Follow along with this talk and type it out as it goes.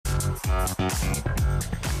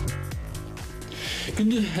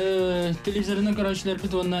Күнді телевизорына қараушылар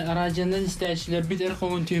біт, оны радионан істәшілер біт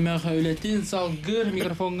әрқоғын түймәға өлетін салғыр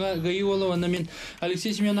микрофонға ғайы олы. Оны мен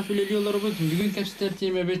Алексей Семенов өлелі олар бұд. Бүгін кәпсітер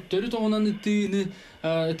тема бет түрі тоғынан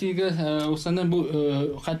үтігі осанан бұл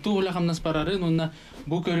қатты оғыла қамнас барарын, оны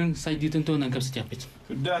бұл көрін сайдетін тоғынан кәпсітер бет.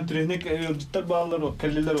 Үддән түренек үрдіттер бағалар,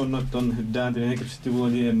 кәлелер оннаттан үддән түренек кәпсіті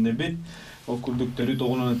болады еріне бет. Ол күрдіктері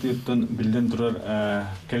тоғынан атыйыттан білден тұрар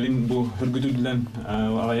кәлін бұл үргітілден,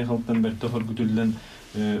 ағайы қалыптан бәрті үргітілден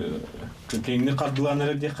кеңіне қардылан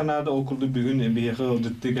әрі қанады. Ол күрді бүгін бейеқі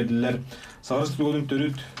ұлдытты кәділер Сағырыс бүгін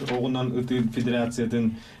түріт оғынан ұтыр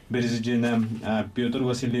федерациятын президенті Петр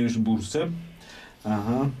Васильевич Бурсев.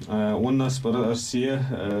 Онна Россия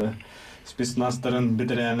спецнастарын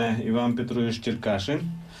бітірәні Иван Петрович Черкашин.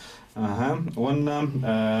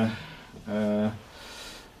 Онна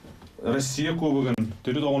Россия кубогын,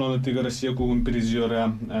 түрі оғынан ұтыға Россия кубогын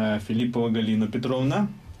призера Филиппова Галина Петровна.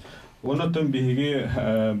 Оннан бейге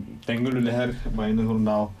тәңгіл үліхер байыны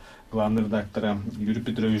журнал главный редактора Юрий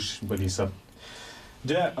Петрович Борисов.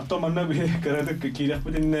 Жа, автоманна бей қарадық кейлек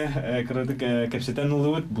бітінне қарадық кәпсетен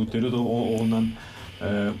ұлы бұд, бұл түрі оғынан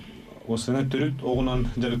осына түріт оғынан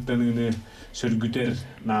жарықтанығыны сөргітер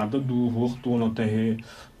нады дуғық туғын отағы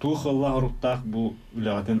туғық Аллах ұрықтақ бұл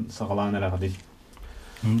үліғатын сағалаған әріға дейді.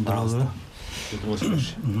 Дұралды.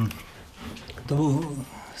 Бұл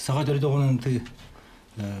саға түрі оғынан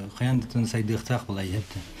қаяндықтың сайдықтақ бұлай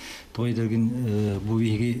епті. Той дәрген бұл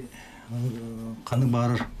бейге қаны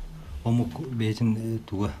барыр омық бәйтін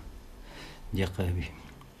туға деққа бей.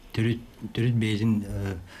 Түріт бәйтін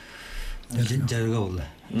жарға болды.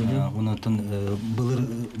 Онатын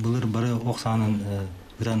бұлыр бары оқсанын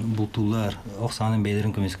ғыран бұлтулар, оқсанын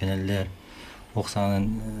бәйлерін көмескенелер,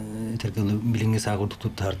 оқсанын тәркілі білінге сағырдық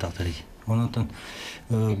тұтты артақтар еді. Онатын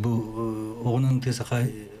оғынан тесақа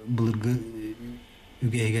бұлырғы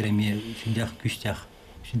үге әгереме сүндяқ күштяқ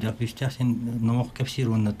сен намақ кәпсер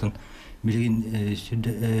оннатын білген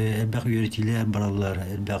әрбәқ үйретілер баралар,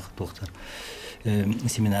 әрбәқ тоқтар,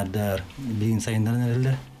 семинардар, білген сайындарын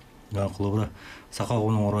әрілер. Құлыбыра сақа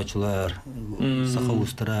оғының орачылар, сақа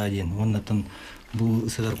ұстыра ден. Оннатын бұл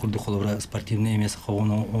сәдар күрді құлыбыра спортивный емес сақа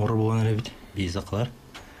оғының оры болған әрі біт, бей сақылар.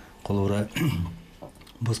 Құлыбыра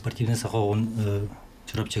бұл спортивный сақа оғын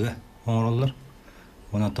чырапчыға оңыралар.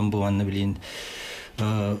 Оннатын бұл анны білген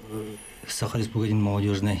Саха Республикатын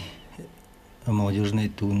молодежный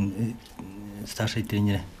тун старший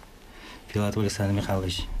тренер Филатов Александр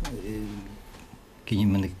Михайлович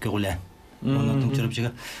кенемендік көғілі. Оннатын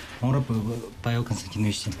чырапчыға оңырап Павел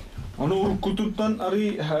Константинович. Оны ұрық күтіптен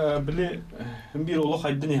арый біле бір олық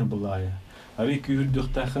айдын ең бұлай. Арый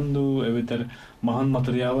күйірдіқтақынды, әветер маған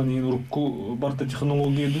материалы нең ұрыққу барты чықының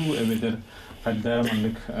ол кейду, әветер қайдар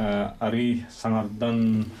маңдық арый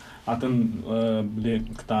саңардан атын біле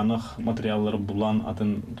қытанық материаллары бұлан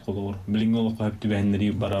атын қолығыр. Біліңі олық өпті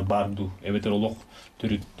бәйінлері барду, әветер олық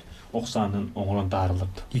түріт оқсанын оңыран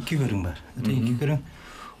тағырылыпты. Екі көрің бар. Екі көрің.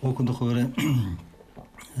 Ол күнді қойыры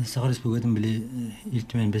Саға Республикатын біле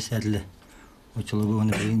үлтімен бәсәділі. Очылығы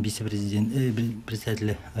оны білген вице-президент,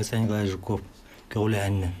 председателі Александр Николаевич Жуков көғілі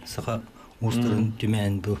әнінен. Саға ұстырын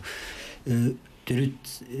түмен бұл. Түріт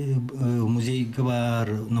музейгі бар,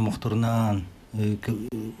 намықтырынан,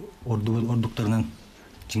 ордуктарынан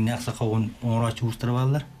жинақ сақа оңырачы ұстыры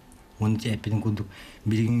балылар. Оны тәппеден көндік.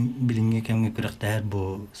 Білінге кәмге күріқтәр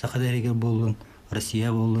бұл. Сақа дәрегер болуын,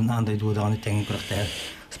 Россия болуын, андай дуадағаны тәңге күріқтәр.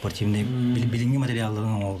 Спортивный білінге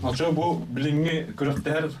материалларын олды. Алшы бұл білінге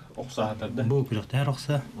күріқтәр оқса атарды? Бұл күріқтәр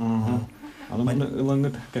оқса. Анымды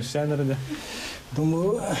ұлаңғыт кәпсәнері де?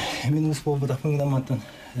 Бұл мен ұс бол бұдақпен ғыдаматтын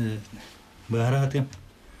бағара атым.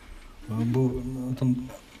 Бұл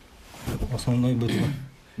основной бұл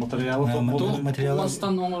материалы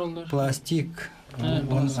пластик.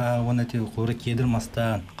 Оны қоры кедір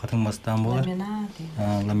мастан, қатын мастан болар.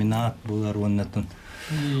 Ламинат болар оннатын.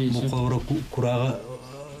 Бұл қоры құрағы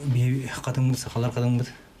қатыңбыз, сақалар қатыңбыз.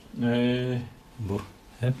 Бұл.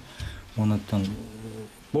 Оннатын.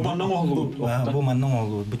 Бұл манның оғылы? Бұл манның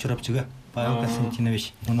оғылы. Бұл чырапчыға. Павел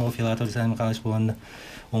Константинович. Оны ол Филатов Александр Михайлович болғанда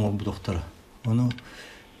оңыл бұл доқтары. Оны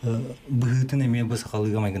бұғытын әме бұл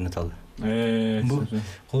сақалыға майгынды талды. Бұл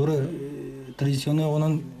қоры традиционный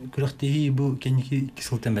оғынан күріқтегі бұл кәнеке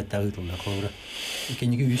кесілттен бәтті ағытылды. Қоры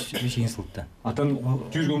кәнеке үшеген сылттан. Атын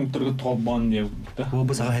жүрген мұқтырғы тоғып баған деп?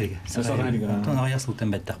 Бұл саға әріге. Саға әріге. Атын ағаяқ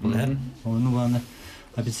сылттан бәтті ақ бұл. Оны бағаны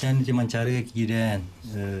официальный деманчарыға кейрен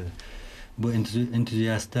бұл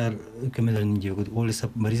энтузиастар көмелерінің деугі.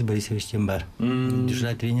 Олесап Борис Борисовичтен бар.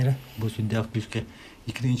 Дүршілай тренері. Бұл сүдді ақ күшке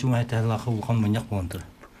 2-ші мұхайты әлақы ұлған мұнияқ болғантыр.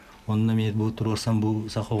 Онына мен бұл тұрғырсан бұл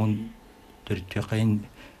сақығын түртте қайын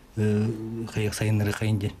Кайык сайыннары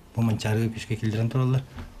кайынде. Бу манчары күшкө келдирен туралар.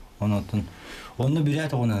 Онотун. Онны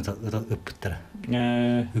бирәт огына ыппыттара.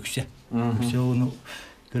 Үксе. Үксе оны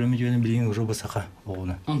көрөмү жөнү билген уже басака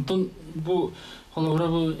огына. Антон бу холора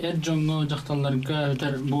бу эджонго жакталарга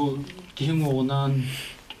өтөр бу кийин огунан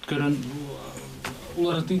көрөн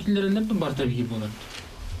улардын килдерелер бар табиги болот.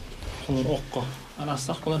 Холор окко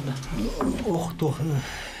арасак болот да. Охто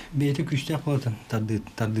бети күчтәк болотун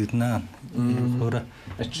тардытынан. Холора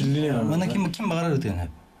Ачыллы. Мана ким багарар өтөн.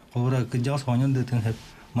 Холора кыжас хонон өтөн хеп.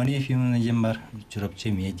 Мария Фимовна Ембар, чурапчы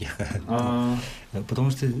медиа.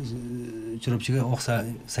 Потому что чурапчыга окса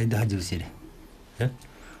сайда хаджылсыре.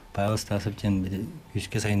 Павел Стасовтен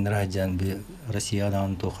күшке сайындар хаджан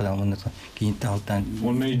Россиядан тоқадан оны кейінтен алтан.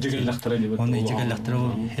 Оны ижігеллақтыра деп. Оны ижігеллақтыра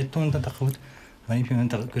ол. Хетті оны тақыбыт. Мария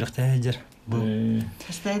Фимовна күріқті хаджар.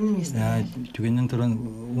 Постоянно место. Түгеннен тұрын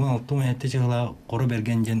 16 хетті чығыла қоры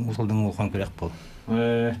берген жен ұсылдың олған күріқ бол.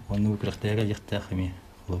 Оны күріқті әгәл жықтақ еме.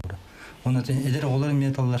 Оны эдер олар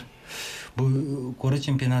металлар. Бу кора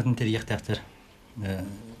чемпионатын терияктактыр.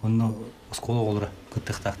 Оны школа олара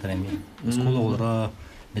кыттыктактыр эми. Школа олара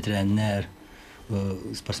ветераннар,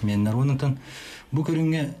 спортсменнер онутан бу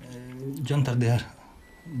көрүнгө жантардыр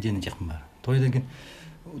дени жакын бар. Тойдагы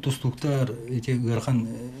тустуктар эти гырхан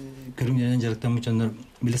көрүнгөнөн жарыктан мучандар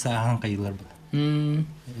биле сахан кайылар бар.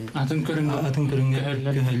 Атын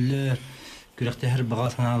көрүнгө көһөллөр күрәктә һәр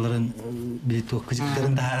бага саналарын билеток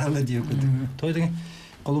кызыктарын да харалы дип көтү. Тойдың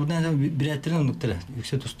колубдан биретерин ундуктар.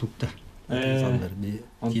 Үксө тустуктар.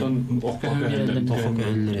 Антон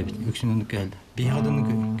оккөлөр бит. Үксүн ундук келди.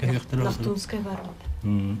 Бигадын көйөктөр. Лахтунская бар.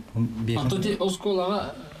 Антон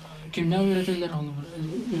осколага кимнән өйрәтәләр аны?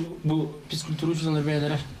 Бу физкультура учителләр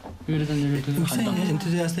бәйләр өйрәтәләр. Үксен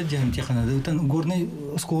энтузиасттар җан технада. Утан горный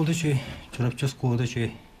осколда чөй, чурапчы осколда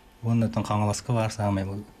чөй. Оннан каңаласка бар самай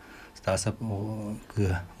бу. Стасап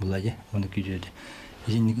кы булади, оны күжөдү.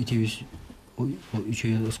 Жинник үтүбүс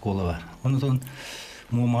үчөй школа бар. Ондан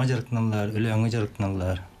мума жарыктыналар, өлөңгө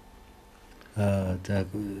жарыктыналар. Так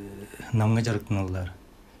намга жарыктыналар.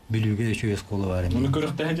 Билүүгө үчөй школа бар. Оны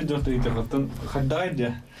көрөктө хәҗә дөртә итәгәттән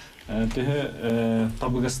хаддайда. Теге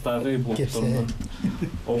табыгастагы булды.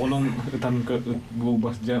 Огының тан бу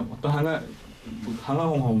басҗа. Тахана хана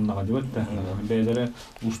хоңнага дибәттә. Бәйләре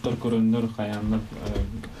устар көрөннөр, каяннар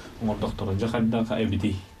доктор жахадда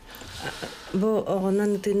кайбити. Бу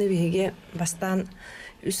огонун тыны биге бастан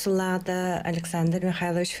үсүлада Александр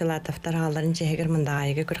Михайлович Филатов тараларын жегер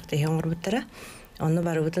мындагайга көрөктө оңорбуттара. Оны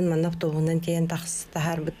барыбытын манап тогунан кейін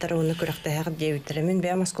тахар буттара оны көрөктө дебиттермен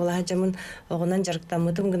бе Москвага жамын огонан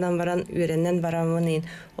жарыктамытым гынан баран үйренен барамын.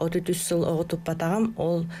 Оту түссүл огутуп батагам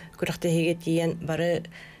ол көрөктө тиен бары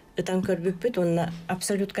ытан көрбүппүт, онна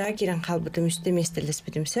абсолютка кирен калбытым үстө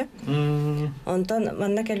местелеспитимсе. Онтон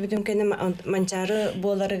манна келбитим кене манчары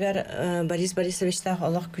боларыгар Борис Борисовичта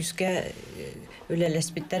олох күскө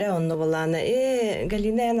үлелеспиттере, онно боланы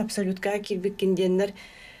Галина абсолютка кирбиккинденнер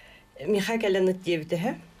миха келенет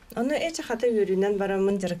дебите. Оны хата үйрүнөн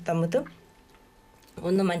барамын жарыктамытым.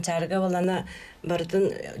 Оны манчарыга болана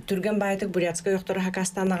бардын түрген байтык Бурятска yoktора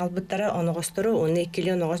Хакастан албыттары, оны гостору, оны 2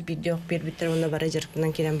 миллион огос видео бербиттер, оны бара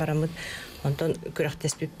жарыктан кирен барамыт. Онтон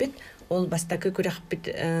күрәктеспиппит. Ол бастакы күрәкпит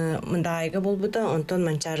мындайга болбута, онтон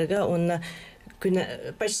манчарыга оны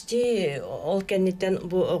күнә почти ол кеннеттен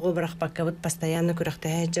бу ого брахпаккабыт постоянно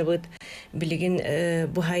күрәктә жабыт. Билигин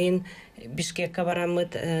бу хайын Бишкекка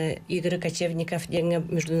барамыт, Игорь Кочевников деңе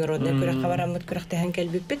международный күрәккә барамыт, күрәктәһен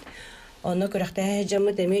келбиппит. Оны көрәктә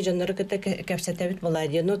җамы деме җаннары кытта кәпсәтәбит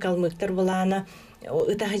булади. Ну калмыктар булана,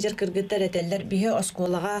 ыта хаҗар кыргыттар әтәлләр бие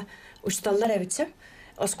осколага ушталлар әбитсә.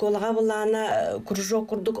 Осколага булана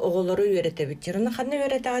кружок курдук оголары өйрәтәбит. Аны ханны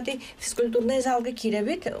өйрәтәди физкультурный залга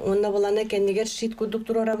кирәбит. Онна булана кәннигәр шит курдук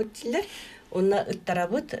турарабыт диләр. Онна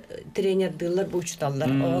ыттарабыт тренер дыллар бу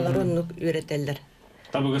ушталлар. Оголары оны өйрәтәлләр.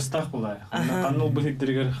 Табыгыстак булай. Канны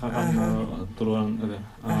битергер турган иде.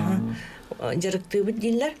 Жарыктыбыт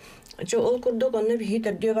диләр. Ол курдук онны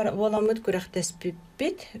бихитердөө бар боламыт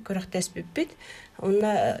күрәктәспиппит.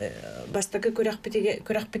 Онна бастакы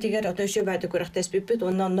күрәкпитигер отөшө байды күрәктәспиппит.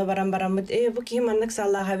 Онна барамыт. Бу ки маннык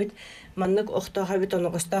саллага бит, маннык охтога бит,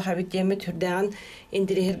 оногостага бит демит хүрдәгән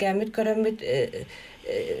индирергәмит көрәмит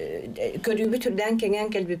көрүбүт хүрдәгән кеңән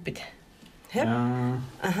келбиппит.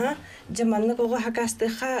 Ага, жаманны кого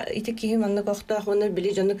хакастыха ити ки манны кохта хоны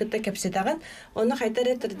били жоны кытта кепсетаган. Оны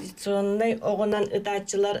кайтары традиционный огонан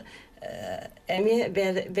ытаатчылар эми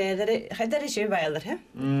бәдәре хәдәре шөй байлар,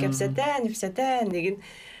 кепсетән деген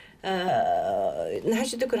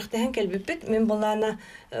нәһәҗәдә күрәктәһен кәлбиппит. Мен булана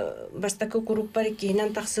бастакы куруп бар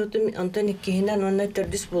киһинән тахсытым, Антон киһинән онны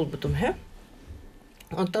төрдис булбутум,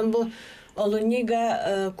 Антон бу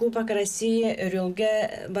Олунига Кубок России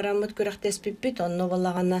өрөлге барамыт күрәхтеспиппит, онно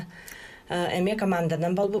балағана әме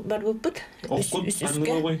командадан бар бұппыт.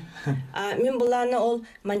 Мен бұланы ол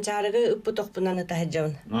манчарыға үппі тоқпынан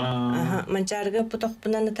ұтахыджабын. Манчарыға үппі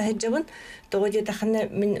тоқпынан ұтахыджабын. Тоғы де тақына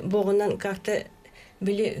мен боғынан қақты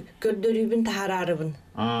білі көрдөрүйбін тахарарыбын.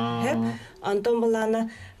 Антон бұланы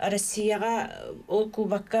Россияға ол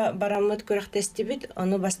Кубакка барамыт күрәхтестипит,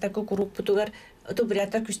 оны бастақы күруп бұтығар Оту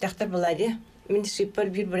браттар күстәхтер булади. Мин шиппер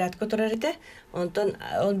бир братка турар иде. Онтон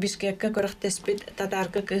ол Бишкекке көрәхтеспит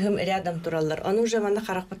татарка кыгым рядом тураллар. Аны уже манда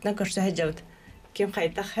харакпатна көрсә җавд. Кем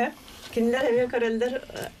кайтах ха? Кинләр эме көрәлдер,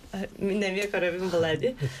 мин эме көрәбим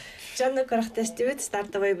булади. Жанны көрәхтестибит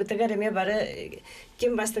стартовый битегәр эме бары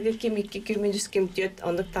кем бастыгы кем 2 км кем тет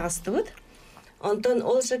ондык тагыстыбыт. Онтон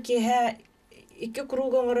ол шакиһә 2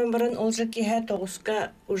 кругоңрын баран ол шакиһә 9ка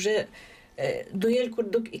уже дуэль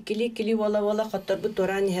курдук икили вала хаттар бу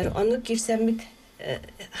туран хер. Аны кирсәмит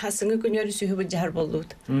хасыңы күнөр сүһү жар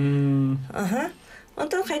болдут.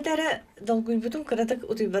 Онтон кайтара долгуй бутун кыратык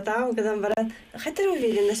утуйбатам кадан баран кайтара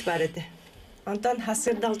уверенность бар эте. Онтон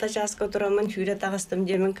хасыр далта часка турамын хүрә тагыстым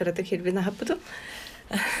демен кыратык хербина хаппытым.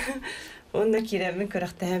 Онда киремен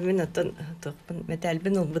көрәхтәһәмен атын топын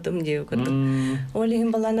металбин улбытым дию курдук. Олихин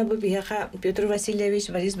балана бу биһака Петр Васильевич,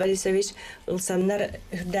 Борис Борисович ылсаннар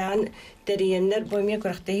үрдән териеннәр бойме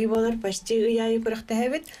көрәхтәһи болар, почти яй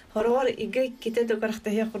көрәхтәһәбит. Хорор иге ките дә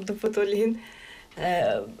көрәхтәһи курдук фотолихин.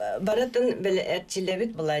 Баратын беле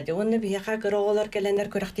әтчилебит булайды. Онда биһака көрәгәләр кәләннәр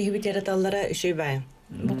көрәхтәһи бит яраталлара үшөй бай.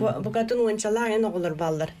 Бу катын уенчалар ен оглар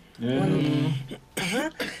баллар.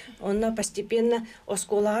 Онна постепенно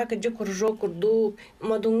осколага кыжы кружок курду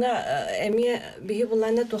мадунга эме биһи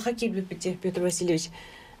булана туха килбипти Петр Васильевич.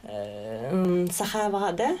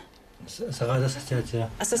 Сахавада Сагада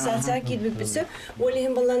ассоциация килбипти.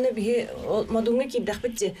 Олихин булана биһи мадунга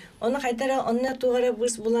килдахпти. Оны кайтара онна тугара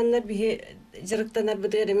бус буланнар биһи жырыктанар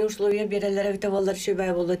бидер эме условия берелер бите баллар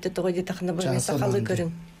шөбай болду тетоги тахна бу сахалы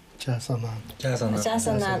көрүн. Часанан.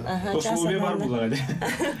 Условия бар булар.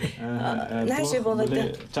 Нәши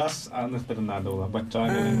болды. Час анықтырынады ола.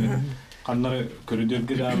 Батчаны қаннары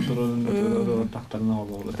көрүдөргө турурун тактарына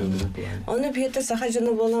болот. Оны бете саха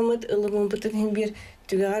жана боламыт ылымын бутын бир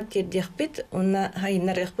түгәр тердехпит, онна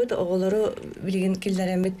хайнар эхпит, оголору билген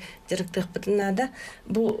килдеремит жырыктыкпытынада.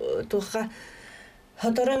 Бу туха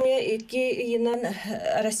Хотораме 2 йынан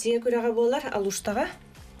Россия күрәгә болар алуштага.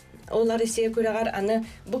 Олар Россия күрәгәр аны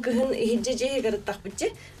бу кыһын хиҗҗеҗе гәрәттәк битче,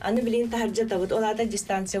 аны билен тахарҗа табыт, оларда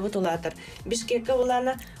дистанция бут олатыр. Бишкеккә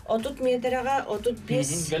буланы 30 метрга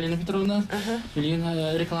 35. Галина Петровна, билен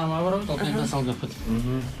реклама бар, толкайда салгы бит.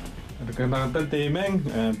 Рекламадан теймен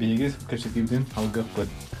бигез кешекибден алгы бит.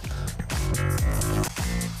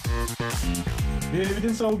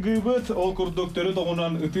 Бербиден салгы бит, ол курдуктөрү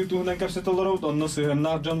тогунан ыты туунан капсеталар бут, онны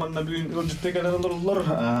сыгыннар жаманна бүгүн ылжыттыган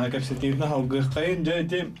олар капсетибне алгы кайын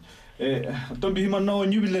жайты то бихиманна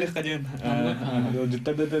оню билер каден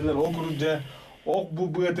ылжыттыгдар окуржа ок бу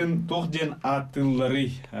бытын тогден атыллары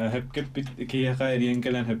хепкеп кияка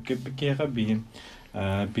эренкелен хепкеп кияка бин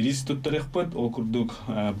приз туттырыппыт окурдук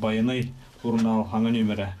байынай журнал хаңа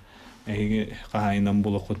нөмере кайынан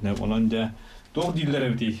булакытны онанда тог диллер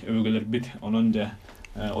бити өгөлөр бит онанда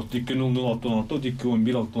 3206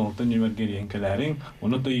 3211 нөмер эренкелерин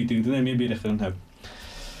оны то итигден эме берехен хеп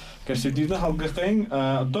Керсетизне халгыкайын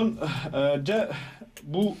тон жа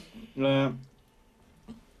бу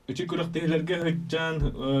үчү күрөктейлерге хыджан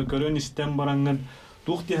көрөн истем баранган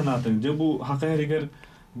тухтиянатын жа бу хакайригер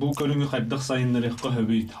бу көрүнгү кайдык сайыннары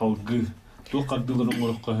көбөйт халгы тух кардылырын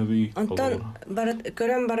мурукка көбөйт Антон барат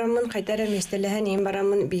көрөн барамын кайтара местелеген эм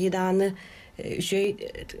барамын бихиданы үшөй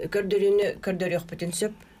көрдөрүк бүтүн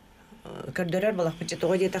сөп көрдөрөр балак бит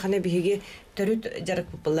тоо детахана биһиги төрүт жарык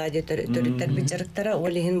буллади төрүттер бит жарыктара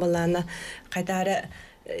олихин балана кайтара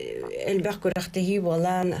элбак көрөктеги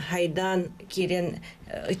болан хайдан кирен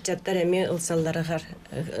ыччаттар эме ылсалларыгар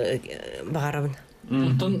багарабын.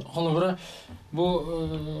 Онтон холобра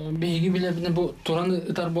бу биһиги билебине бу туран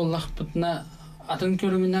ытар боллак бутна атын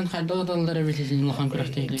көрүмүнөн хайда адаллар билесин улхан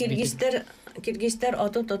көрөктеги. Киргизтер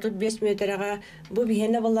 30-35 метрга бу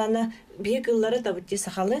бихене баланы бие кыллары табытты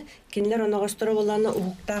сахалы кинлер оногостор баланы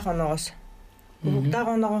ухукта хоногос. Ухукта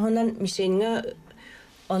хоногонан мишенге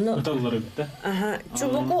оны аталлары битте.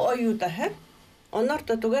 Чубуку оюта хеп. Онор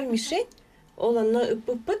татугар мишен ол аны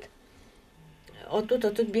үппүппүт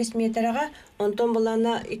 30-35 метрга онтон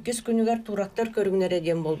баланы 200 күнүгөр турактар көрүнгөнөр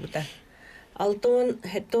дем болбута.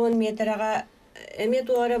 6-10 метрга эме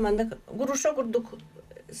туара манда гуруша курдук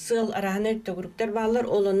сыл араханы төгүрүктер балар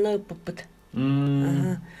олонна ыппыппыт.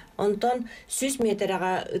 Онтон 100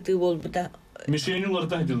 метрга ыты болбута.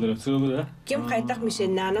 Мишениларда хадилар, сылы. Кем кайтак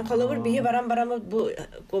мишеннаны колобур бии барам бу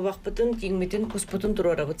кобакпытын, киңмитин, куспутун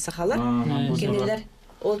турарабыт сахалар. Кенелер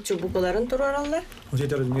ол чубукаларын тураралар.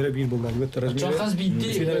 Өзет размері бир болмады. Өтті размері. Чоқаз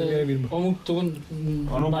битти омуктугун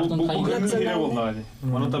бартын Бу хире болду.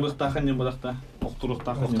 Мана табыктахан не бодакта.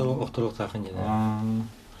 Оқтыруқтақын деді.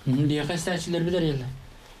 Лияқа стәчилер билер елі.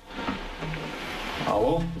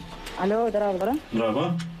 Алло. Алло, здравствуйте.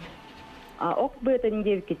 Здраво. Ок бы это не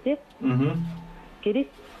девки, Кирис.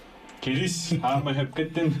 Кирис, мы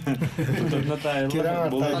хепкеттен. Тутна тайла.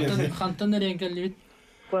 Хантан ренкелли бит.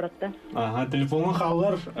 Коротта. Ага, телефонун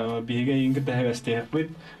халлар биге инге тәгәстәк бит.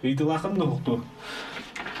 Ыйтылакын да хукту.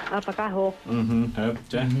 Пока хо.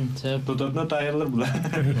 Хеп, тутна тайрлар була.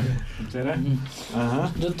 Жара.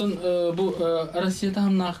 Ага. Доттон бу Россияда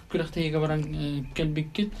хамнак күрәктәге баран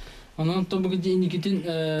келбиккит. Онун тобугы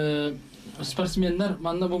иникитин спортсменнер,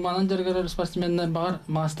 манна бу менеджерлер спортсменнер бар,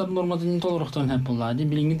 мастер нормадан толуруктан хеп булады.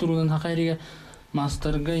 Билинги турунан хакайриге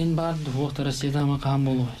мастерга ин бар, вакыт Россияда ма кам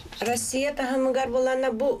болу. Россия тахамыгар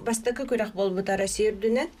болана бу бастакы күрәк болбута Россия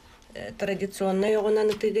үрдүнен традиционный йогунан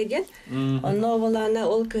үтегеден. Онно болана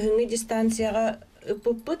ол кыһыңы дистанцияга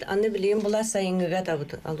үппүт, аны билем була сайынгыга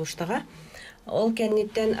табыт алуштага. Ол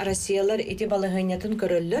кенниттен Россиялар ити балыгынятын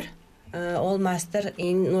көрөллөр. Ол мастер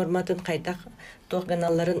ин норматын кайтак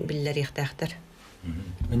тоғганаларын биллер ихтахтар.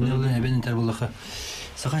 Өннелден эбен тарбулаха.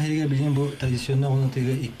 Саха херге билген бу традиционный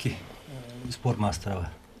онутыга 2 спорт мастера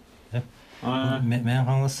бар. Мен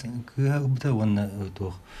хаңлас кыга бута онна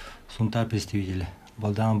тох сунта представители.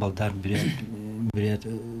 Балдар бирет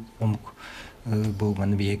омук бу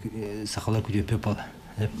маны бие сахалар күдөпө бала.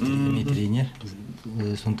 Тренер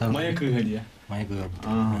сунта Мая кыгадия. Мая кыга.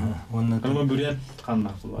 Онна кыма бүрет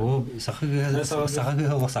каннак була. О, сахага.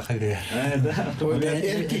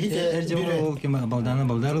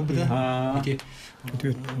 Балдар буда.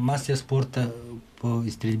 Эти мастер спорта по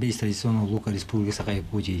стрельбе из традиционного лука республики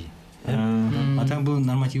Саха-Якутии. А там был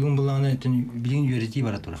нормативный был на это билин юрити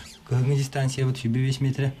баратура. Кыгы дистанция вот 5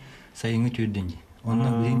 метра сайынгы түрдүнди.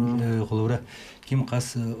 Онна билин холора ким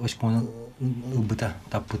кас очконы убыта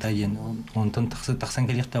таппыта ген. Онтон таксан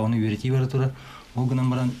келекта оны юрити баратура. Ол гынан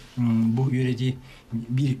баран бу юрити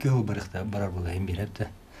 1-2 жыл барар була эми берепти.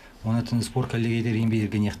 Онатын спорт коллегийлер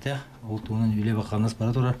эмберген якта. Ол туунун үле баканас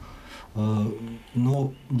баратура.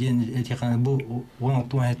 Но ден этиханы бу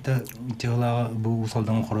 16 айтта тегылага бу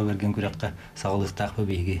усалдан кора берген күрәккә сагылыктак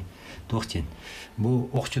беге тохтен. Бу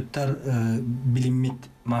окчуттар билиммит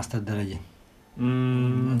мастер дәрәҗә.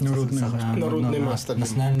 Народный мастер.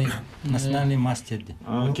 Национальный мастер.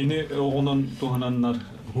 Кини огонан тухананнар.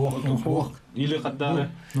 Или каттары.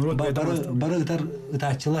 Барыгытар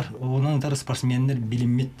ытачылар, онан тар спортсменнер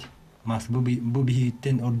билиммит мастер бу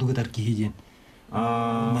бигиттен ордугытар кихиден.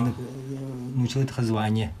 Маны научилать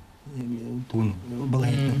звание тун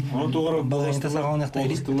балайын тасагонакта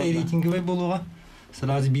рейтинговый болуга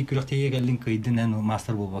сразу бик күрәктәге келдин кыйдын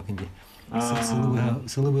мастер болбак инде.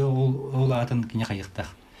 Сылыбы ол атын кине кайыкта.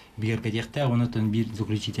 Бигер кадекта онотон бир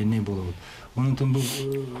заключительный болу. Онотон бу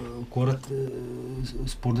корот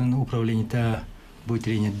спортын управлениета бу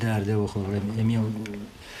тренердар да охор эми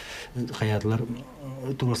хаятлар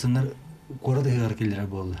турасыннар Коротыгар келер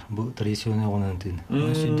болды. Бу традиционный онан тын.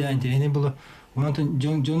 Сүддә антене булы. Онан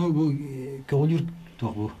жону бу көлүр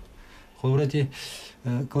ток бу. Холрати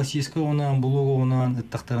классический онан булуга онан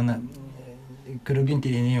тактарына көрөгөн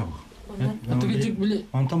терене yok. Атыгык биле.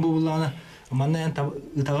 Онтан бу булана маннан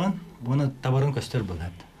ытаган, буны табарын көстөр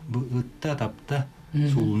булат. Бу ытта тапта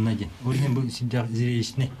суулуна ден. Орен бу сидя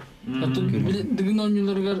зрелищный. Атык биле дигин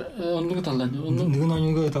ойнууларга ондуга таллады. Дигин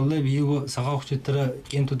ойнууга таллай бийго сага окчуттара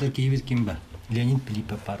кен тутар кейбит ким бар. Леонид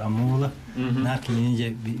Пилипов бар. Амула на кинеже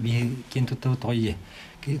би кен тутар тойе.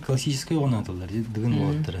 Классический онан таллар дигин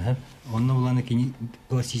болоттар. Онны буланы кини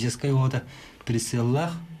классический ода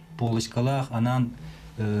прицеллах, полочкалах, анан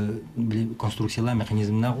конструкциялар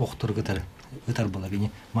механизмна октургытар. Ытар була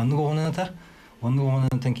кини. Манны онан тар. Онны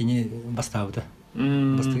онан кини бастабыта.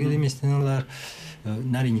 Бастыгы деместенлар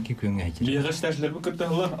нариники көңгө айтыр. Лига сташлар бу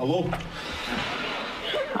кытталар. Алло.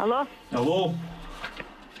 Алло. Алло.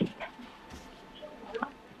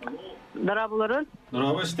 Дарабуларын.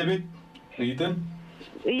 Дараба стебет. Ыйтын.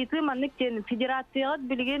 Ыйты маннык тен федерацияга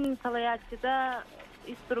билген салаятчыда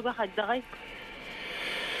истурга хаджагай.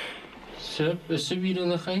 Сөп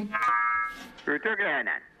биреле хай.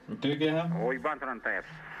 Өтөгенен. Өтөгенен. Ойбан Трантаев.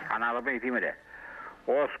 Аналабы итимеде.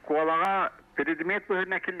 О школага предмет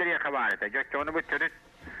бөһүнә килдерге хабар ите. Жөттөне бу төрөт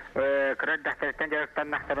кырык дәфтәрдән жарыктан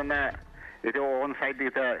нахтарына эте он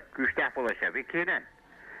сайдыта күчтәк булачак. Икенен.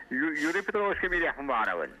 Юрий Петрович кемире хым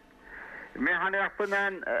барабын. Мен hani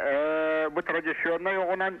yapınan bu tradisyonla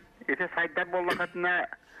yoğunan ise saytlar bollakatına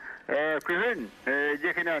kühün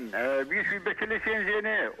cekinen bir bekili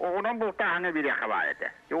senzeni oğunan bultağını bir yakabaydı.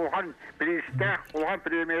 Oğunan priste, oğunan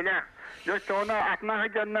premiyeler. Yoksa ona atına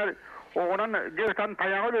hıcanlar oğunan cevtan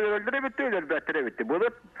tayağı öldürebitti, öldürebitti.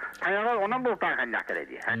 Bulup tayağı onun bultağı kallaktır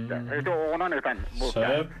ediyor. Hatta oğunan öten bultağı.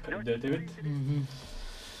 Şayap, David.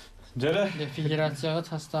 Jere? Federatsiyaga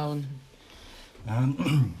tastavın.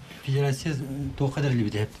 Federasiya toqa derli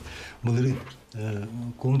bite. Bulur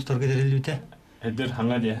komutarga derli bite. Eder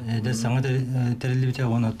hanga diye. De sana derli bite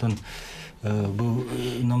onattan bu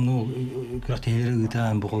namnu krahteleri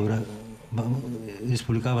gıtan bu kobra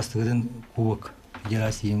Respublika bastığından kubak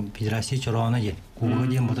federasiya çorağına ye.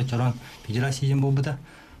 Kubağa diyen bu da çorağın federasiya bu da.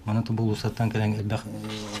 Mana tu bu ulusattan keren elbaq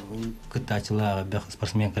kıttaçılığa elbaq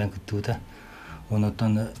sportsmen keren kıttığı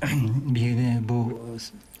onattan bir bu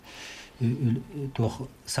toh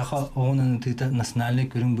saha onun tita nasyonalne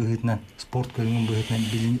körün büyütünen sport körünün büyütünen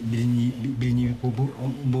bilini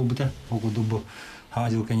bu da bu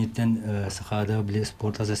hacı kanitten sahada bile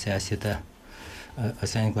sport asosiyasiyete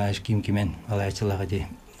asan klaş kimen alayçılığa di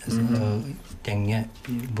tenge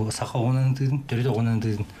bu saha onun tita türü onun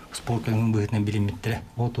tita sport körünün büyütünen bilim bittire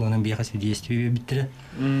o to'nun bir hasi действие bittire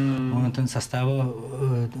ondan составы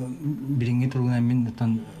birinci turgundan min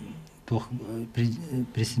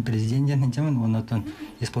президент jamen ondan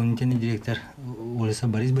исполнительный директор Олеса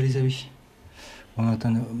Борис Борисович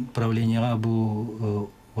ondan правлениега bu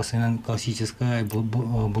осынан классическая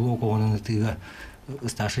блок onun тыга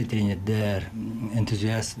старший тренердер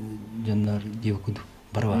энтузиаст жандар девкуд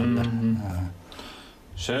барвалар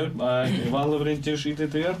Şayap, Иван Лаврентьевич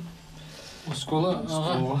итетер. Оскола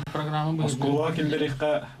программа bu. Оскола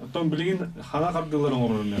келдерикка, оттон билген хана кабдыларын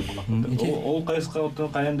орунна булак. Ол кайска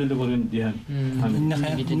оттон каян деле көрүн диян. Инне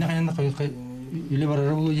хаянда үле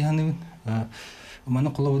барар болу дияны.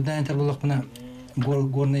 Мана кулабыдан антар булак мына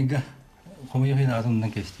горныйга комой хина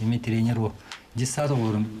атымдан кепти. Мен тренер о. 10 saat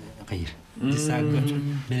olurun кайыр. 10 saat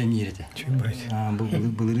белем йерете.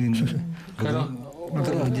 Булырын.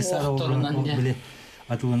 10 saat olurун биле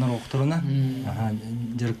атыланар окторуна.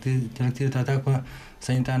 Жарыкты татаква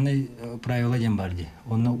санитарный правила дем бар ди.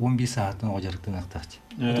 Оны 15 сааттан о жарыктын актакчы.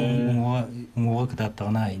 Умуга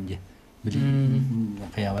кытаттыгына инде. Биле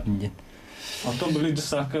каябат инде. Оттон биле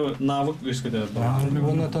дисакка навык өскөдө.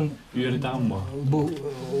 Онотон үйрөтөм бу. Бу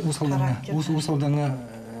усалдана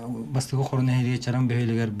бастыгы хорона херие чарам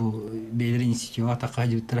бейлегер бу бейлер институтга такка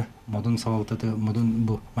життер. Модун сабалтаты, модун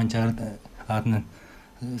бу манчар атынан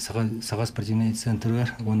сага спортивный центр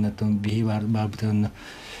оннотон бии бар бутан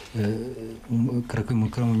кракой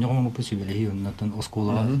мукрам нёгом посибели оннотон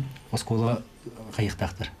оскола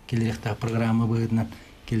кайыктактыр. Келеректа программа быгытнан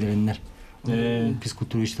келереннер.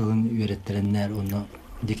 Физкультуриштигин үйрөттөрөннөр, оны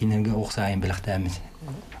декинерге оксайын билактамыз.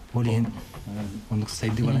 Олин onu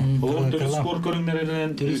saydı bana. Olur türlü spor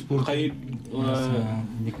körünlerden kayıp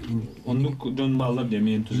onu dön bağlar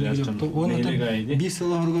demeyi entüziyastım. Bir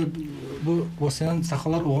sıra bu Osman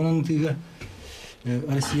sahalar onun tiga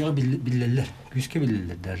Rusya'ya bilirler, güçke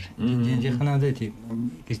bilirler der. Diye kanada eti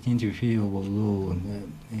Kristin Tüfiyo bolu.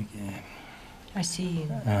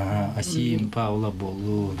 Asim, Paula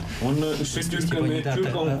bolu. Onu Türkiye'de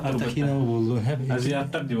Türk Atakina bolu. Hep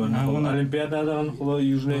Aziyatlar diyor. Onu olimpiyadadan kolay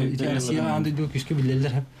yüzme. Rusya andı diyor güçke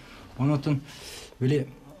bilirler hep. Ondan böyle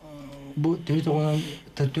bu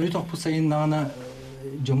teori topu sayınlarına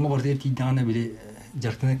Cumhur Partisi dağına bile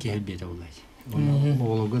jartına ki elbette olay.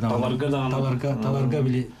 Talarga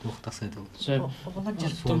bile toxtasaydı.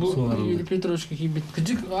 Bu Petrovski gibi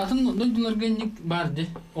küçük atın duydular genlik vardı.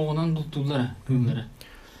 Oğunan tuttular günleri.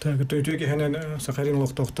 Так, Türkiye hemen Sakarya'nın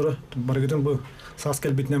doktoru bargıdan bu sas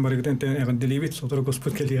kelbitnen bargıdan ten delibit sotura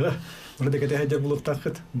gosput keliga. Orada kete hajar bulup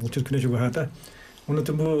takıt. Bu Türkiye çok hata. Onu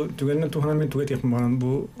da bu tügenden tuhanan men tüget yapmaran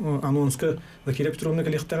bu anonska Zakir Petrovna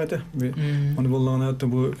kelixtagata. Onu bollana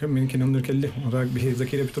da bu men kinamdır kelli. Orada bir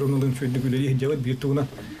Zakir Petrovna'nın şöyle güleri cevap bir tuğuna.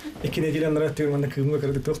 İki dilen rahatırmanda kılma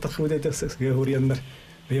kardı toxtakı da tasık gehuriyanlar.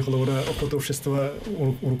 Ve xolora okutuvşestva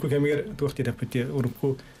urku kemiger toxti rapeti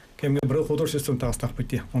urku kemiger bro okutuvşestva tastak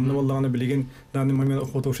peti. Onu bollana bilegen danı moment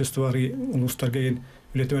okutuvşestva uluslarga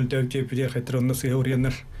üretimel tevkiyepide xetronda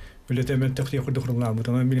gehuriyanlar. Ületemel taktiği kurdu kurullar. Bu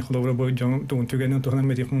tamam beni xolora boy jong tügenden tuhanan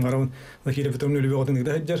medikun garavun Zakir Petrovna ölü odun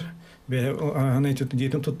da hajar. Ve ana içi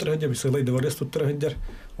diyetim tuttur hajar bir sılay davares tuttur hajar.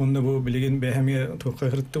 Onu bu bilegen behemiye toqqa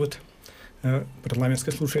xirttıbıt.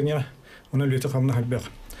 Парламентское слушание, он лето хамна хаббах.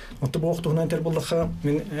 Вот то вaqt هنا تربلخا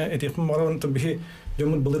من اتيقم مران تبه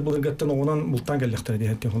جمل بلر гаттан огонан бултан келлехтер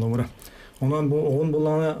дигән хонора. Ondan bu oğun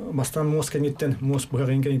bulana bastan mos kenitten mos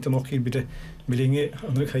buhagin kenitten okil bide bilinge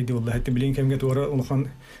anlık haydi vallahi hatta bilinge kemge doğru olhan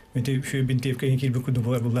mete şu bin tepke hinkil bir kudu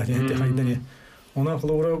var vallahi hatta hayda ya. Ondan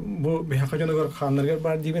kolora bu bir hakikaten gar kanlarga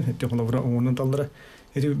bar diben hatta kolora onun tallara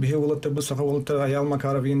eti bir olatta bu saka olatta ayal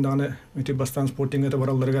makarabin dane mete bastan sporting'e de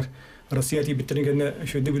varallargar Rusiyati bitirin gene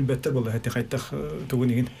şöyle bir better vallahi hatta hayta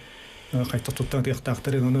tuğunigin hayta tuttan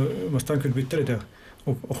tiyaktaktırın onu bastan kül bitir de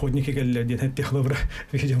охотники geldiler diye hep diyorlar.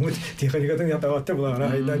 Geçemut teknikten yatavatı bular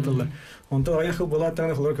haydan tıllar. Onda ayakı bular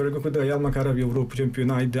tane kollar körük kudu ayal makarab Avrupa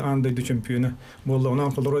şampiyonu aydı anda şampiyonu. Bolla ona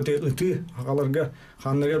kollar te ıtı hakalarga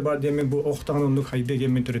hanlar bar diye bu oktan onluk hayda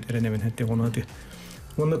gemin türü terenemen hatta onu de.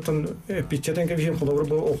 Ondan piçeten ki bizim kollar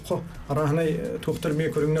bu okko arahna doktor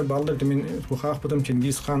me körünler baldır demin bu hak budum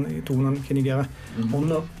Çingiz Han tuğunan keniga.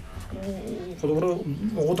 Onu kollar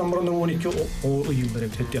o tamranda 12 o yıllar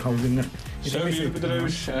hep havlınlar. Şöyle bir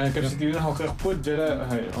derviş kapsitinin halka yapıp jara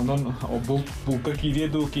ondan bu kakiriye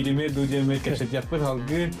kirime diye kapsit yapır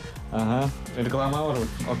halkı aha reklama var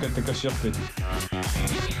o kadar kaş yaptı.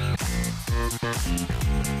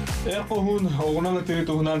 Hoһуун оғынан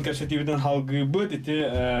территориядан kapsitinin halkı bu ete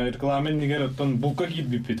reklamen niger ondan bu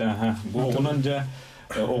kakir bipit aha bu oğunan ja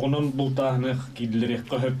oğunan bultağını kidileri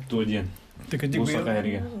kahep diyen. Bu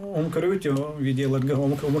sakayırga. Onu körüt ya videolarga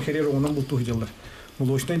onu kerer onun bultuğu hıcalar. Bu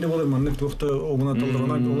loştayda var manlık toxta oğuna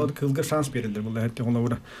tallarına onlar kılga şans verildir vallahi hatta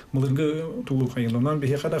onlar mulırga tulu kayılandan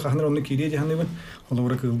bir kada kahnar onu kiriye cehennemin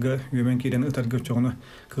onlar kılga yemen kiren atar göçüğüne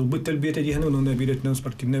kılbı telbiyete cehennemin onda bir etnen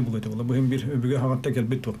sportivne buladı vallahi bu hem bir öbüge havatta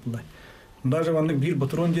gelbet top vallahi. Bunlar zamanlık bir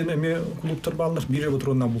patron diye eme kulüpler bağlar bir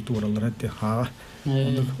patrondan bultu oralar hatta ha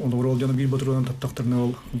onlar olacağını bir patrondan taktırına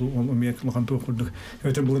ol eme kılgan toqurduk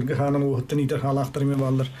öte bulurga hanan o hatta nider halaqtırma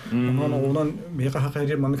bağlar ondan bir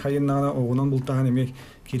hakayır manlık hayırnana oğunan bultağın eme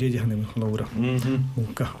kiriye cehennemin onlar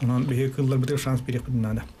bulka ondan bir kıllar bir şans bir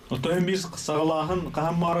yapınada. Otoyun biz sağlağın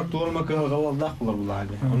qahan marak doğurma kılgaldak bular bular.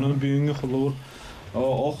 Onun büyüğünü xulur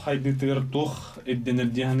o hayditir toq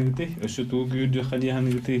eddenir cehennemde ösü tuğ güydü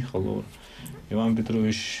hadiyanıgıtı xulur. Ivan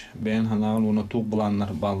Petrovich ben hanağın ona toq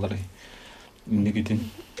bulanlar bağları indigitin.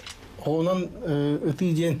 Onun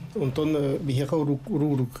ötüyen ondan bir yaka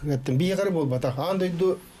uruk ettim. Bir yaka bolbata.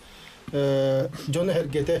 Andaydı John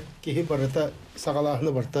Hergete ki barata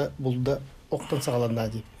sağalahını barta bulda oktan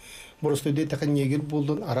sağalandı. Burası da takan yeger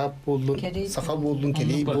buldun, Arap buldun, sakal buldun,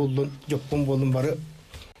 keley buldun, Japon buldun barı.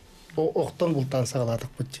 O oktan bultan sağaladık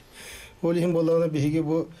bu. Olihim bolağına bir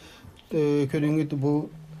bu kölüngü bu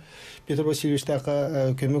Petr Vasilyevич'taka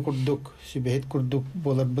köme kurduk, sübehet kurduk,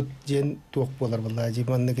 bolar bıt jen tuğuk bolar vallahi.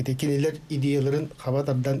 Manlıkete kiniler ideyaların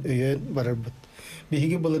havatardan öyen varar bıt.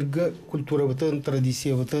 Bihigi bolırga kultura bıtın,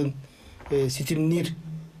 tradisiya bıtın, sitimnir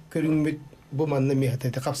körüngmüt bu manlı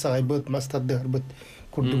mihatete kapsağay bıt, mastaddıgar bıt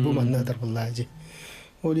kurduk bu manlı atar vallahi.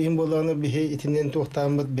 Olihim bolağına bihi itinden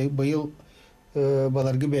tuğuktan bıt bayıl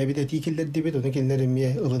balargı bebit etikiller dibet, onu kiniler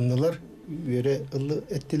emiye ılınlılar, göre ıllı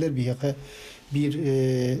ettiler bihaka bir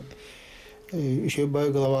şey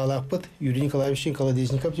bay glavalar put Yuri Nikolaevic'in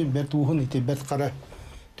kaladesini için Bert Wuhun ite Bert Kara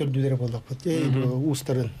tördüleri bolak put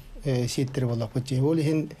ustarın seyitleri bolak put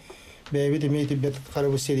olihin bebe demeydi Bert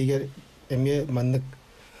Kara bu seriger emiye manlık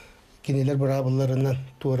kiniler baraballarından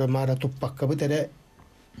tuara mara toppak kabı tere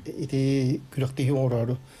ite külakteyi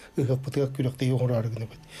uğrarı ıhak putık külakteyi uğrarı gene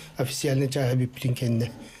put Ofiциальный çağı bir bütün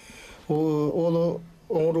kendine o onu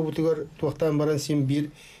robotugar tuaktan baran sim bir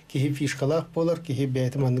ki fişkalak bolar ki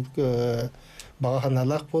beytemanlık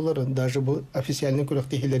bağhanalak bolar даже bu Ofiциальный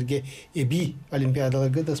külaktehilerge ebi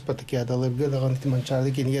olimpiyadalarga da spartakiadalarga da gantiman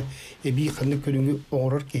çağırdı ki ebi kanlı kölüngü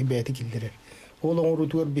oğrar ki beyti kildirer o onu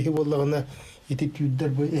robotugar bihi bollağına yeti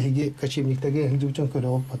tüydler bu ehge kaçemlikteki ehge uçan köle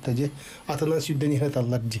olup patacı atılan sütten ihnet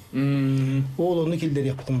allarcı o onu kildir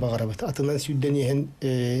yaptım bağırabat atılan sütten ihen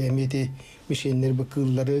emiyeti mişenler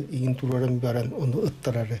bakılları in turarım baran onu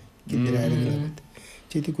ıttırarı kildirerdi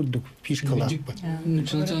Çeti kurduk fişkalak.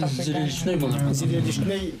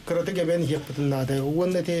 Zirelişne karate geben yaptın nada.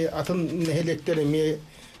 Onda te atın nehelektere mi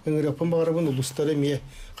ngırapın bağırabın ulusları mi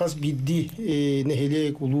kas biddi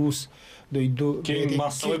nehelek ulus doydu. Ken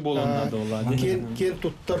masal bolanda dolar. Ken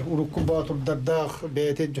tuttar urukku baturdar da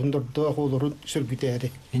bete jondur da olurun sürgüteri.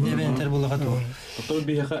 Yine benzer bulagat o. Doktor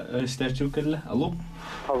bir yaka isterçi kelle. Alo.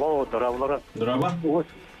 Alo, durablara. Duraba.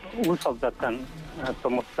 Usaldattan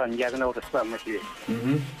Tomustan yerine uğraşlanmış.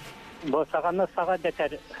 Bu sağana sağa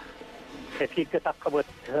deter. Tepki takabıt,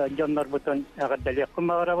 canlar bütün ağırdalı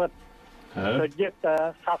kumarabıt. Sözcük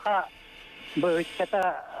sağa bu ülkede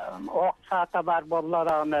ok saata var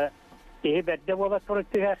bollarını iyi berde bola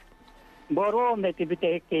turutuyor. Boru meti bir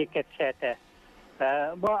tek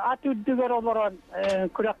Bu at üddüger olan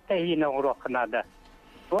kurakta yine uğrakınadı.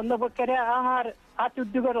 Онна бу кере аңар ат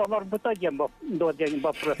үддүгөр олар бута дем до дем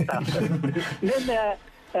просто. Мен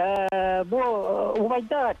бу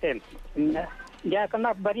увайда атем. Я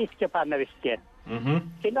kana Борис Степановичке.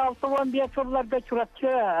 Сен 6-15 жылларга чуратчы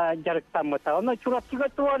жарыктанмыта. Оны чуратчыга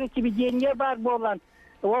туары телевидение бар болан.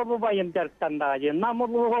 Ол байым жарыктандагы.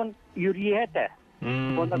 Намулугун юриете.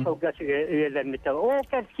 Оны колгасы үйлермете. О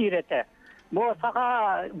керсирете. Бу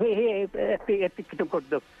сага эпикти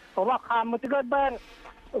көрдүк. Ола камытыга бар.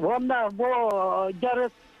 Онда бу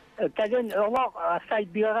жарык кеген ола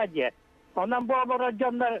сайбыга же. Онан бу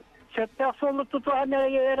баражандар сөттө солу тутуган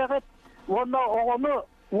эрегет. Онда ону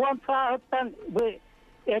он сааттан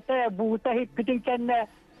это бута хиппитинкенне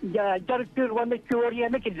жарыктыр оны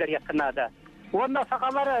теорияны килдер якынада. Онда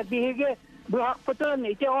сакалары биге бу акпытын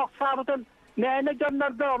ите оксабытын мэне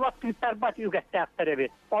жандарда олаттыктар бат үгәттәктәре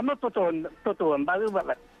бит. Оны тутуын багы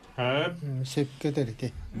бар.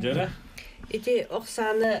 Секретарите. Жара. Ити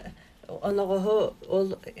оксаны оногоо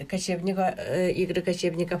ол качебника игры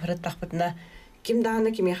качебника фраттахпытна ким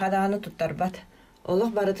даны ким хаданы туттарбат.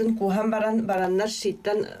 Олох барытын кухан бараннар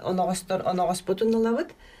шиттан оногоспутун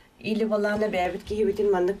ылабыт. Или баланы бәбит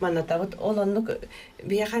кихибитин маннатабыт. Ол оннук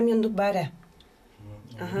бияхамендук бары.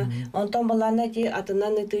 Онтон баланы ти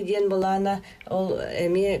атынан ытыден баланы ол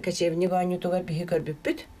эми качебника анютугар бихи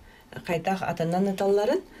көрбүппүт. Кайтах атынан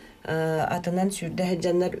ыталларын атынан сүрдө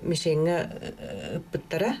хаджаннар мишеңе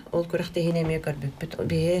ыппыттара. Ол көрөктө хинеме көрбүппүт.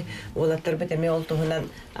 Бие олаттар бит эми ол туһунан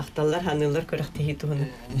акталлар ханылар көрөктө хитуһуна.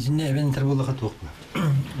 Жинне бен терболга туукпу.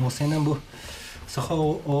 Мосенен бу саха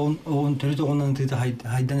он төрүтө онан тыта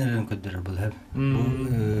хайдан эрен көддөр бул хеп.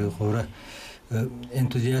 Бу хора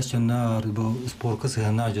энтузиастjonlar, бу спорт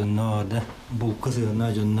кызына жоннор да, бу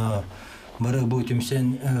кызына жоннор. Бары бу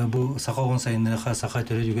түмсен бу саха он сайыннарга саха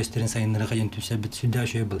төрө жүгөстерин сайыннарга ентүсө бит сүдө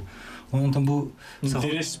шөй бул. Онтон бу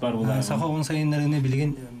интерес бар бул. Саха он сайыннарыны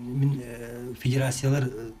билген федерациялар,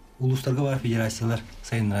 улустарга бар федерациялар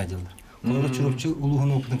сайыннар ажылдар. Олар чурупчу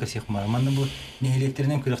улугун опытын касыйкмар. Манда бу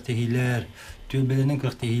нехилектеринен күрөктегилер, төбелеринен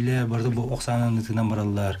күрөктегилер, барды бу оксанын ытынан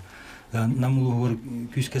баралар. Намулугур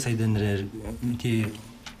күскө сайданырар, ти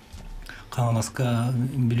канаска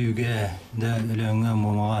билүүгө да өлөңгө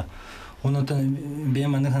момага. Онотон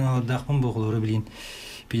беманы каналдакмын боголору билин.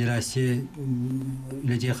 Федерация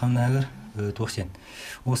үлөжө канагыр токсен.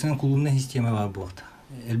 Осынын клубунун система бар болду.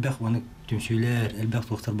 Элбек оны түмсүйлөр, элбек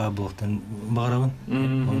доктор бар болдун багарабын.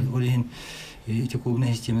 Олин эти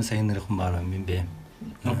клубунун система сайынырыкын бар мен бем.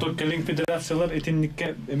 Ноктор келин федерациялар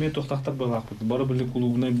этинникке эме токтактап балакпыт. Бары бир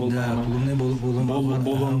клубунай болду. Клубунай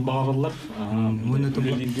болдун багырлар. Муну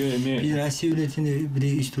федерация үлөтүнө бир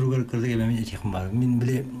иштуругар кырдык эме этикин бар. Мен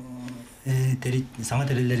биле саңа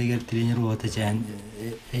терелерге тренер болот экен.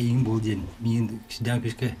 Эйин болден. Мен сидан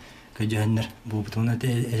күскө көжөннөр. Бу бутуна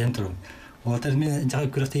эжен турум. Олар мен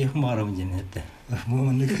жагып көрөктө якын барамын женетте. Бу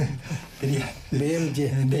мындык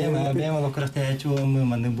бем алып көрөктө чоому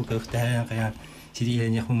мындык бу көрөктө каян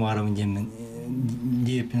сирияне якын барамын жемин.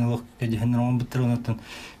 Деп лок көжөннөр буттыр онотон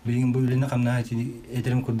билген бу үлүнө камна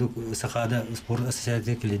этерим курдук сахада спорт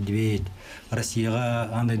ассоциация келет. Россияга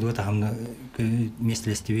андай дуат хамны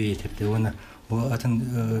местелестибейт деп оны бу атын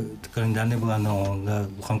календарный буланы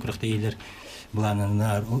бухам көрөктө элер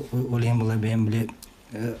буланынар олем була бем биле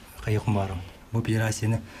кайыкым бар. Бу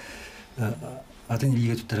федерацияны атын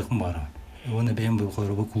лига туттарыкым бар. Оны бем бу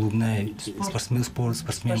клубный спортсмен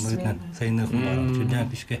булган сайыныкым бар. Чүдөн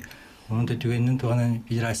күчкө оны түгөнүн туган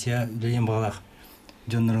федерация үлен багалак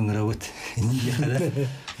жоннорун гравот.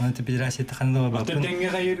 Оны федерация таханда бар. Теңге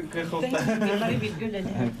кайыр кылта.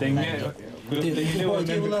 Теңге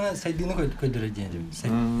Булана сайдыны көйдөрө ден.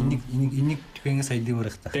 Инник түкөнгө сайды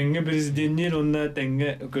барыкта. Теңге президенттер онда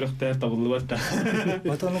теңге көрөктөр табылып атта.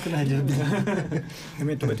 Отону күнө хажыр.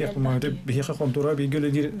 Эме төбөт якмады бихе контура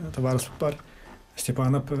бигеле товарыс бар.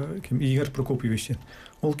 Степанов ким Игорь Прокопьевич.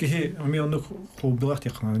 Ол кихи амиондук клубдылак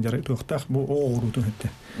якын жары токтак бу оорутун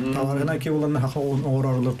этти. Таларына ке уланна хака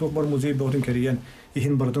оорарлар ток бар музей бодун керген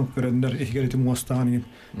ихин бардын көрөндөр ихгерити мустаган.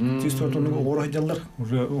 Тистортун оорахжалар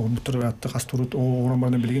уже мутратты хастурут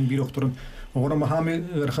оораманы билген бир докторун оорама хами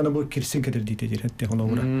рахана бу кирсин кетер дейт этти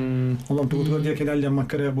холовра. Олам тугутгөр дия келе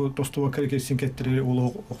маккара бу тостова кирсин кетер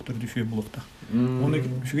ол октор düşüyor булукта. Оны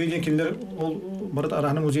шугеген килдер ол барат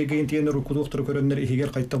араны музейге интенер доктор көрөндөр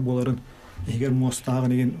ихгер кайта боларын Егер мостагы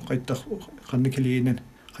деген кайта канды келейинен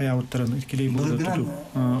каябыттарын келей болду.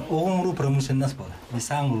 Оңру промышленность бар.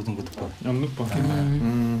 Бисаң урдун күтүп бар. Амнык бар.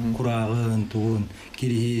 Курагын, тугун,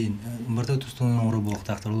 кирин, барда тустун оңру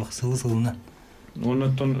болуктактырлык сылы-сылына.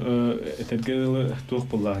 Онотон этергеле тук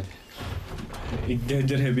буллар.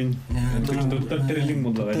 Иддежеребин. Доктор терелин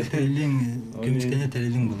булдыга. Терелин, көмүскене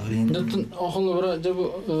терелин булар. Даттын охолу бара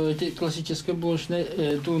жабы классический болушне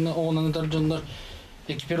туна огонан таржандар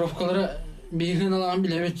экипировкалары биген алган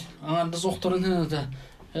билебит. Аңарда сокторун ханада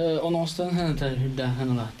оностан ханада хүдда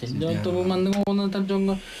ханалат. Датты бу мандын огонан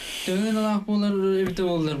таржанга төгөн алак болар эбите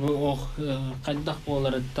болар бу ох кайдак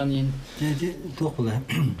болар танин. Же токула.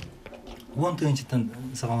 Вон тынчтан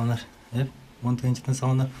сагаланар. Вон тынчтан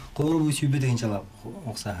сагаланар. Колор бу сүйбе деген чала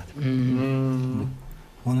оксаат.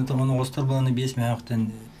 Оны то оны остор баланы 5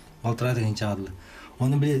 маяктан алтыра деген чагылы.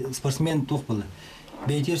 Оны биле спортсмен ток болду.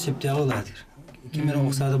 Бейтер септя алады. Кимер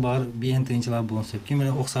оксады бар 5 тынчалар болсо,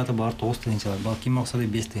 кимер оксады бар 9 тынчалар, бар кимер оксады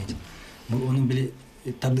 5 тынчалар. Бу оны биле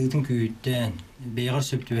табдыгытын күйүттен, бейгар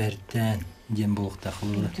сөптү берден дем болукта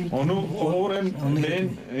кылыр. Оны орен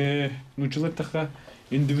мен нучулаттака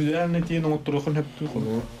индивидуальный тен отурухун хептү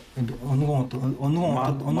колор. Onu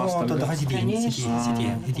da hadi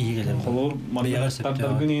geldi. Kolor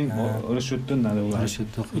marketlerden rüşvetten nade var.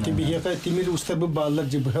 İki bir yaka timir usta bu bağlar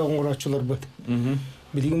cebhe ongraçlar bu.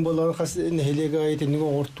 Bilgin bolan has nehelege ayet ne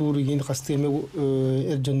ortur yin kasteme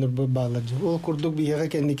erjanlar bu bağlar. O kurduk bir yaka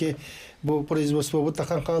kendike bu производство bu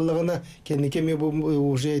takan kallığına kendike me bu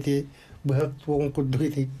ujeti bu hep bu kurduk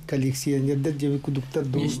eti koleksiyonerler cebi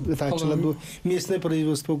kuduklar do taçlar do местное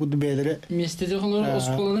производство kudu belere. Местеде холор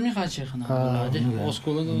осколаны ми хачы хана.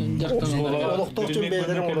 Осколаны жактан олоктоктун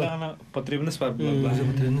белерин олар. Потребность бар.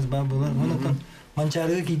 Потребность бар булар. Онотон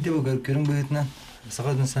манчарыга кийди бу көрүн быгытынан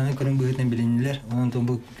сагадын саны көрүн быгытынан билинилер. Онотон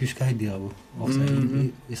бу күскө айдыга бу. Окса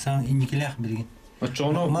исан иникилах билген.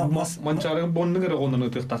 Ачоно манчарыга боннуга онун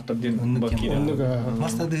өтөк тактар ден баки.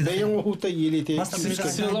 Маста дейин ухута елете.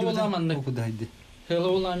 Сыла боламандык. Хыла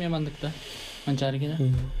болам ямандыкта. Манчарыга.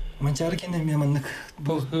 Манчарыга не мемандык.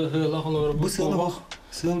 Бу хыла холор бу сыла бу.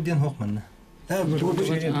 Сыл ден хокманна. Бу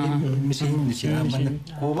мишин дича манда.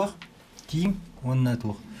 Кобак тим онна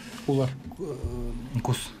тух. Улар.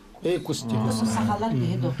 Кус. Кусти. Сахалар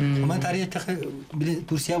бейдо. Ama tarihte bile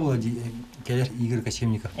Tursiya bulacı keler Igor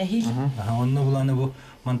Kachemnikov. Onunla bulanı bu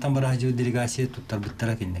mantan barajı delegasiya tuttar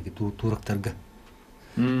bittara kendine turaktarga.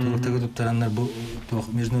 Turaktarga tuttaranlar bu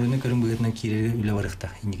международный körün buyurdan kireli üle varıqta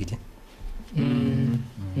indikiden.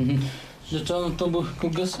 Жачан то бу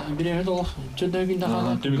кылгас биремет ол чөдөгүндө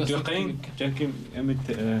калган. Түбүктөр кайын жаким эмет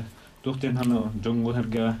токтен ханы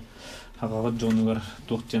жоңгорга хагагат жонугар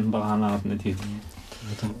токтен баганаатны тиет.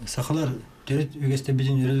 Сахалар төрөт үгөстө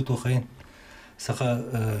биздин өрөдү токайын. Саха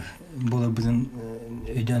бола биздин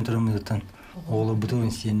өйдөн турамыздан оолу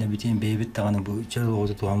бутун сиенне битен бейбит таганы бу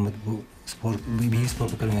чөөлөгө туамыт бу спорт бий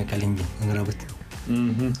спорт көрүнгө калинди ыңырабыт.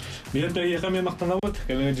 Мен де яхаме мактанабыт,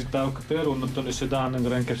 келе життау кытыр, онуттан өсөдаанын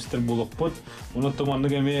гран капситер болокпут. Онуттан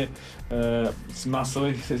мандык эме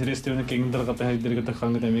массовый средствоны кеңдер ката хайдерге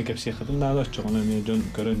такканга эме капсия хатын нада чогон эме жон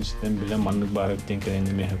көрөн истен биле мандык бар эптен керен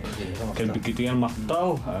эме. Келбикетиген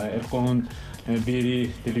мактал, эрконун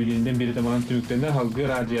бери телевидениеден бери таман түктенде халкы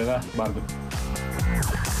радиога барды.